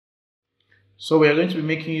So we are going to be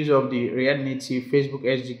making use of the React Native Facebook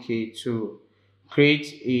SDK to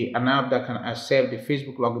create an app that can accept the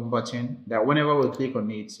Facebook login button, that whenever we click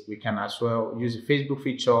on it, we can as well use the Facebook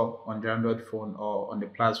feature on the Android phone or on the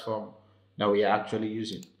platform that we are actually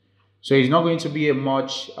using. So it's not going to be a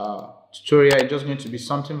much tutorial, it's just going to be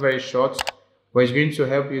something very short, but it's going to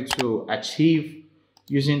help you to achieve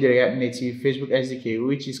using the React Native Facebook SDK,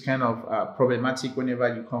 which is kind of problematic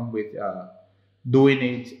whenever you come with doing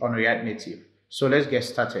it on React Native. So let's get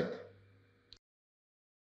started.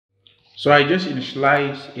 So I just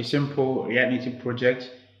initialized a simple React Native project,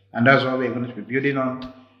 and that's what we're going to be building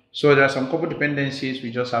on. So there are some couple dependencies we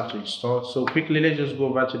just have to install. So quickly, let's just go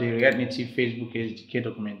over to the React Native Facebook SDK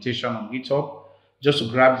documentation on GitHub, just to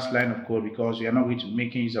grab this line of code, because we are not going to be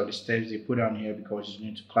making use of the steps they put down here because it's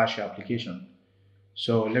going to clash your application.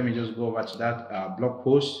 So let me just go over to that blog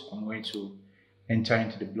post. I'm going to enter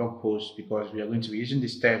into the blog post because we are going to be using the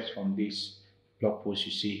steps from this blog post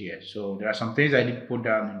you see here. So there are some things I did put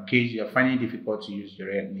down in case you are finding it difficult to use the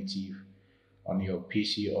React Native on your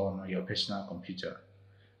PC or on your personal computer.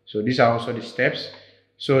 So these are also the steps.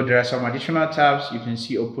 So there are some additional tabs you can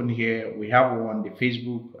see open here. We have one, the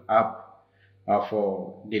Facebook app,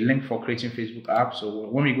 for the link for creating Facebook app. So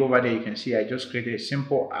when we go over there, you can see I just created a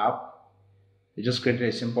simple app.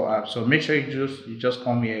 So make sure you just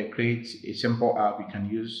come here, create a simple app you can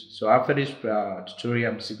use. So after this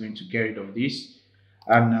tutorial, I'm still going to get rid of this,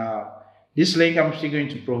 and this link I'm still going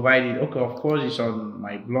to provide it. Okay, of course it's on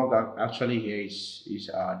my blog. Actually here is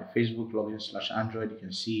the Facebook login / Android. You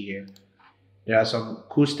can see here there are some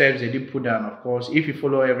cool steps they did put down. Of course, if you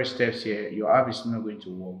follow every steps here, your app is not going to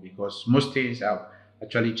work because most things have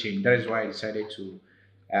actually changed. That is why I decided to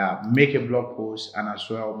make a blog post and as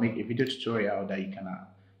well make a video tutorial that you can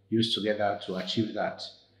use together to achieve that.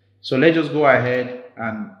 So let's just go ahead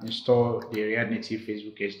and install the React Native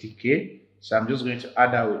Facebook SDK. So I'm just going to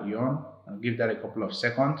add that with you on and give that a couple of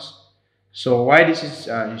seconds. So while this is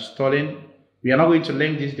installing, we are not going to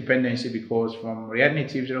link this dependency because from React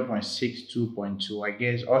Native 0.62.2, I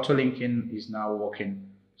guess auto linking is now working.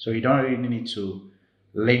 So you don't really need to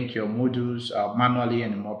link your modules manually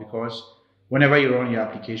anymore, because whenever you run your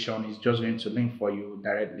application, it's just going to link for you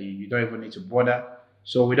directly. You don't even need to bother.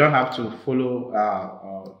 So we don't have to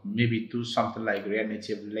follow maybe do something like React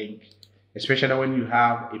Native link, especially when you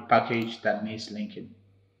have a package that needs linking.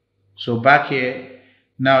 So back here,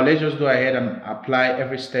 now let's just go ahead and apply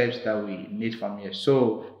every steps that we need from here.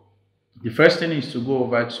 So the first thing is to go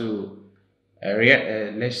over to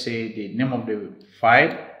let's say the name of the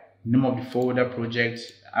file, name of the folder, project,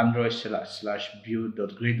 Android /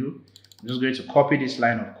 build.gradle. I'm just going to copy this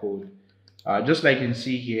line of code, just like you can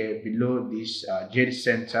see here below this JD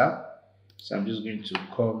Center. So I'm just going to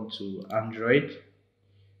come to Android,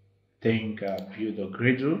 think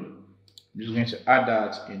build.gradle. I'm just going to add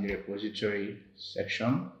that in the repository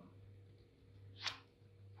section.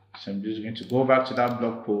 So I'm just going to go back to that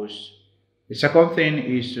blog post. The second thing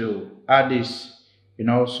is to add this,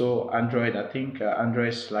 so Android, I think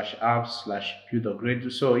Android / apps /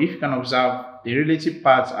 build.gradle. So if you can observe, the relative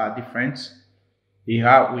paths are different. We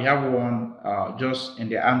have one just in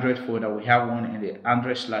the Android folder, we have one in the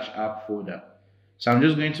Android / app folder. So I'm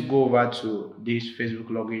just going to go over to this Facebook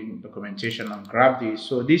login documentation and grab this.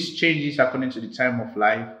 So this changes according to the time of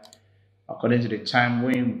life, according to the time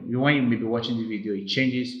when you may be watching the video, it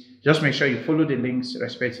changes. Just make sure you follow the links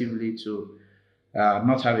respectively to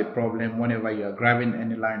not have a problem whenever you are grabbing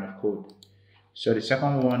any line of code. So the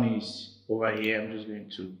second one is over here. I'm just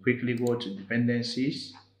going to quickly go to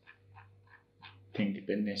dependencies. I think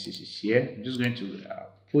dependencies is here. I'm just going to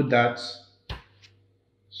put that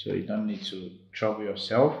so you don't need to trouble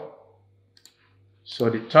yourself. So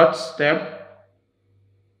the third step,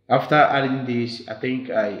 after adding this, I think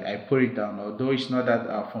I put it down, although it's not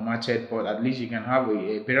that formatted, but at least you can have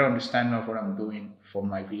a better understanding of what I'm doing for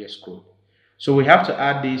my VS Code. So we have to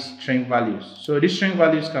add these string values. So these string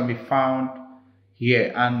values can be found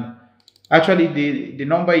here, and actually the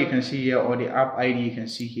number you can see here, or the app ID you can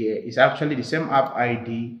see here, is actually the same app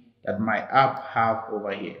ID that my app have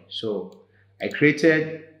over here. So I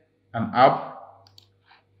created an app,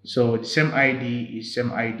 so the same ID is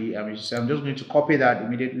same ID. I'm just going to copy that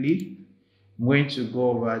immediately. I'm going to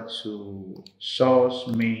go over to source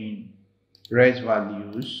main res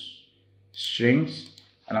values strings,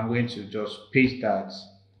 and I'm going to just paste that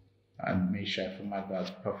and make sure I format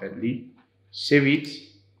that perfectly. Save it.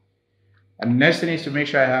 And the next thing is to make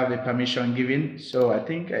sure I have the permission given. So I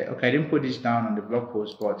think I didn't put this down on the blog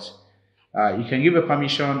post, but you can give a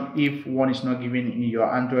permission if one is not given in your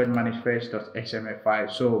Android manifest.xml file.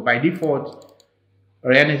 So by default,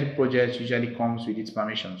 Oriented project usually comes with its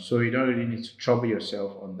permission, so you don't really need to trouble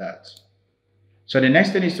yourself on that. So the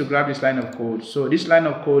next thing is to grab this line of code. So this line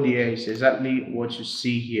of code here is exactly what you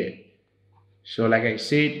see here. So like I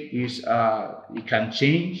said, is it can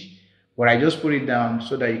change, but I just put it down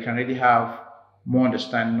so that you can really have more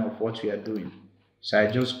understanding of what we are doing. So I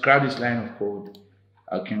just grab this line of code.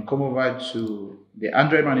 I can come over to the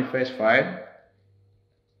Android manifest file.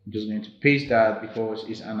 I'm just going to paste that because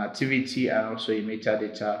it's an activity and also a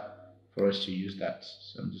metadata for us to use that.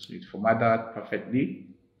 So I'm just going to format that perfectly.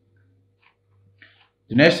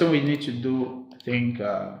 The next thing we need to do, I think,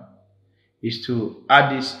 is to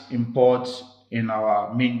add this import in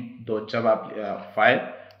our main.java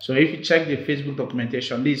file. So if you check the Facebook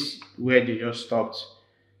documentation, this is where they just stopped.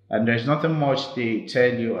 And there's nothing much they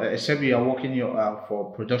tell you, except you are working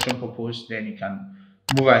for production purpose, then you can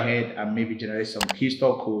move ahead and maybe generate some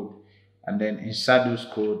keystore code and then insert those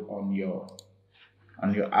code on your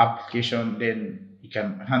application. Then you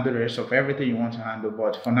can handle the rest of everything you want to handle.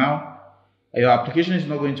 But for now, your application is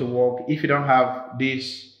not going to work if you don't have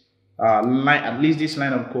this line, at least this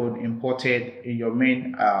line of code imported in your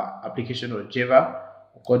main application or Java.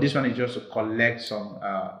 Because this one is just to collect some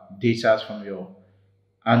data from your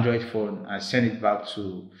Android phone and send it back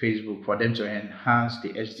to Facebook for them to enhance the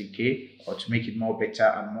SDK or to make it more better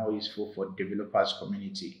and more useful for the developers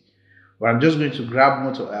community. But I'm just going to grab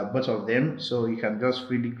both of them, so you can just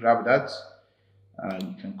freely grab that.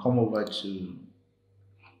 You can come over to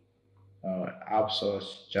app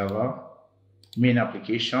source Java main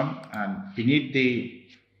application, and beneath the,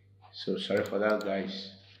 so sorry for that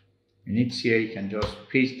guys, beneath here you can just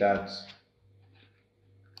paste that.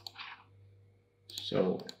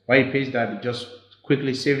 So while you paste that, you just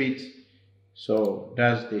quickly save it. So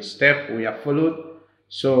that's the step we have followed.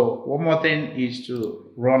 So one more thing is to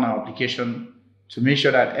run our application to make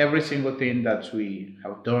sure that every single thing that we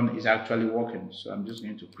have done is actually working. So I'm just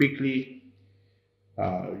going to quickly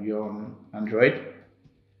run Android.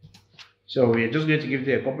 So we're just going to give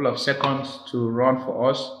it a couple of seconds to run for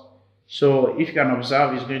us. So if you can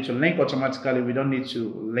observe, it's going to link automatically. We don't need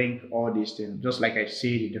to link all these things. Just like I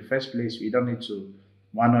said in the first place, we don't need to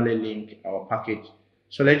manually link our package.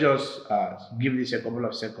 So let's just give this a couple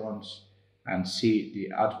of seconds and see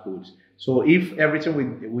the output. So if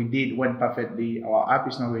everything we did went perfectly, our app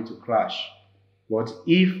is not going to crash. But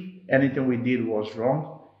if anything we did was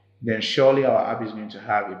wrong, then surely our app is going to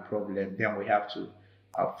have a problem. Then we have to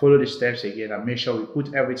follow the steps again and make sure we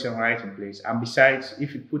put everything right in place. And besides,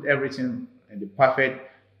 if you put everything in the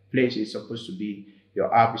perfect place it's supposed to be,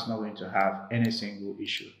 your app is not going to have any single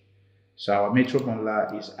issue. So our Metro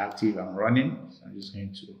bundler is active and running. So I'm just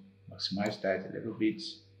going to maximize that a little bit.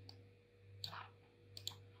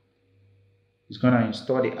 It's going to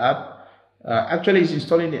install the app. Actually, it's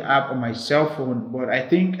installing the app on my cell phone, but I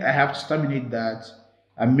think I have to terminate that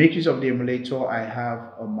and make use of the emulator I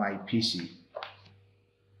have on my PC.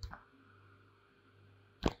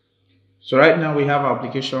 So right now we have our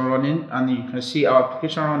application running, and you can see our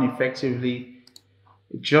application run effectively.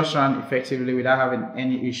 It just ran effectively without having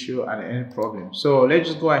any issue and any problem. So let's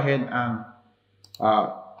just go ahead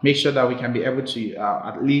and make sure that we can be able to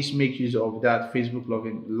at least make use of that Facebook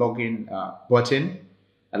login button.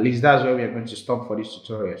 At least that's where we are going to stop for this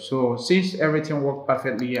tutorial. So since everything worked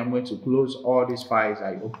perfectly, I'm going to close all these files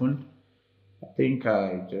I opened. I think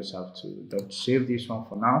I just have to save this one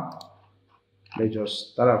for now. Let's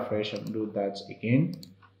just start afresh and do that again.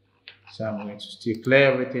 So I'm going to still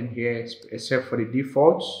clear everything here except for the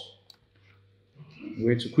defaults. I'm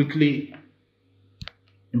going to quickly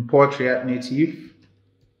import React Native.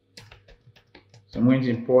 So I'm going to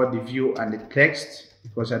import the view and the text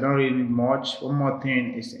because I don't really need much. One more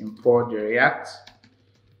thing is to import the React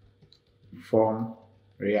from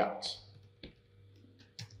React.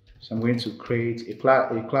 So I'm going to create a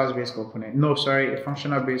class-based component. No, sorry, a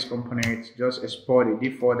functional-based component. Just export the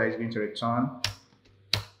default that is going to return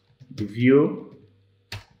the view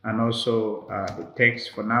and also the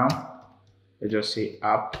text for now. Let's just say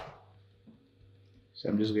app. So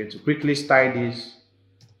I'm just going to quickly style this.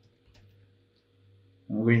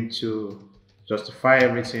 I'm going to justify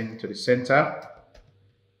everything to the center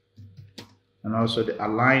and also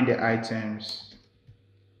align the items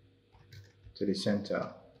to the center.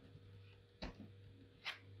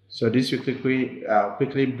 So this will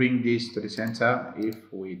quickly bring this to the center if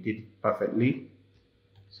we did it perfectly.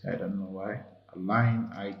 So I don't know why.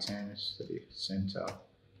 Align items to the center.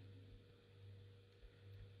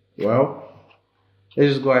 Well,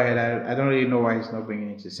 let's just go ahead. I don't really know why it's not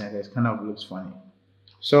bringing it to the center. It kind of looks funny.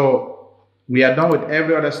 So we are done with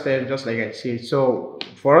every other step, just like I said. So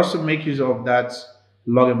for us to make use of that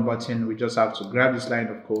login button, we just have to grab this line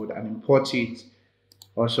of code and import it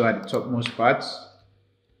also at the topmost part.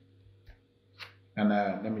 And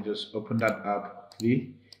let me just open that up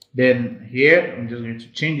quickly. Then here I'm just going to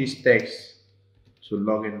change this text to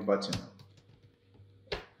login button.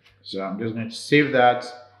 So I'm just going to save that,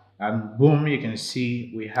 and boom, you can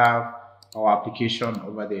see we have our application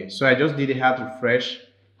over there. So I just did a hard refresh,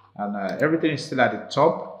 and everything is still at the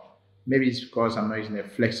top. Maybe it's because I'm not using a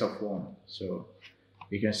flex of one. So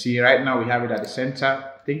you can see right now we have it at the center.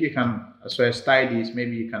 I think you can as well style this.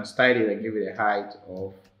 Maybe you can style it and give it a height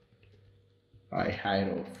of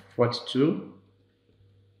 42,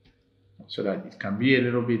 so that it can be a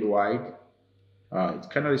little bit wide. It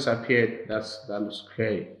kind of disappeared. That looks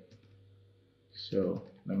great. So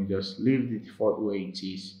let me just leave the default way it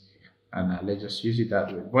is, and let's just use it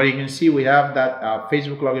that way. But you can see we have that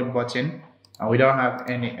Facebook login button, and we don't have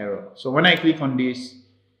any error. So when I click on this,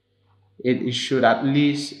 it should at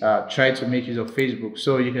least try to make use of Facebook.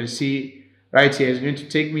 So you can see right here, it's going to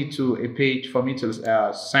take me to a page for me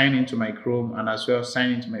to sign into my Chrome and as well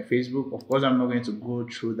sign into my Facebook. Of course, I'm not going to go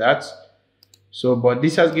through that. So, but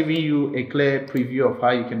this has given you a clear preview of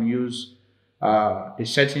how you can use the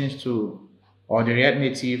settings to, or the React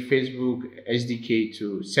Native Facebook SDK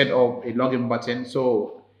to set up a login button.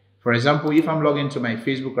 So, for example, if I'm logging to my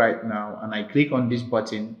Facebook right now and I click on this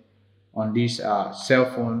button on this cell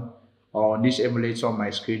phone or on this emulator on my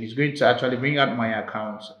screen, it's going to actually bring out my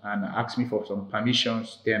account and ask me for some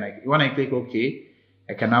permissions. Then when I click OK,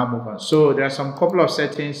 I can now move on. So there are some couple of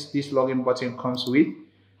settings this login button comes with.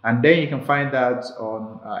 And then you can find that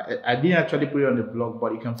on, I didn't actually put it on the blog,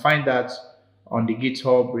 but you can find that on the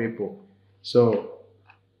GitHub repo. So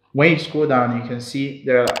when you scroll down, you can see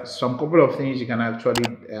there are some couple of things you can actually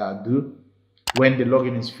do when the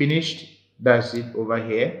login is finished. That's it over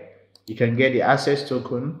here. You can get the access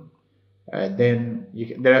token. Then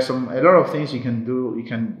there are a lot of things you can do. You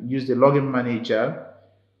can use the login manager.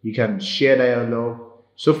 You can share dialog.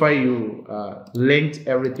 So far you linked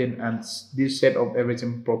everything and this set up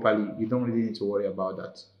everything properly. You don't really need to worry about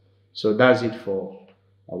that. So that's it for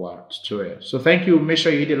our tutorial. So thank you. Make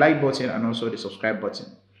sure you hit the like button and also the subscribe button.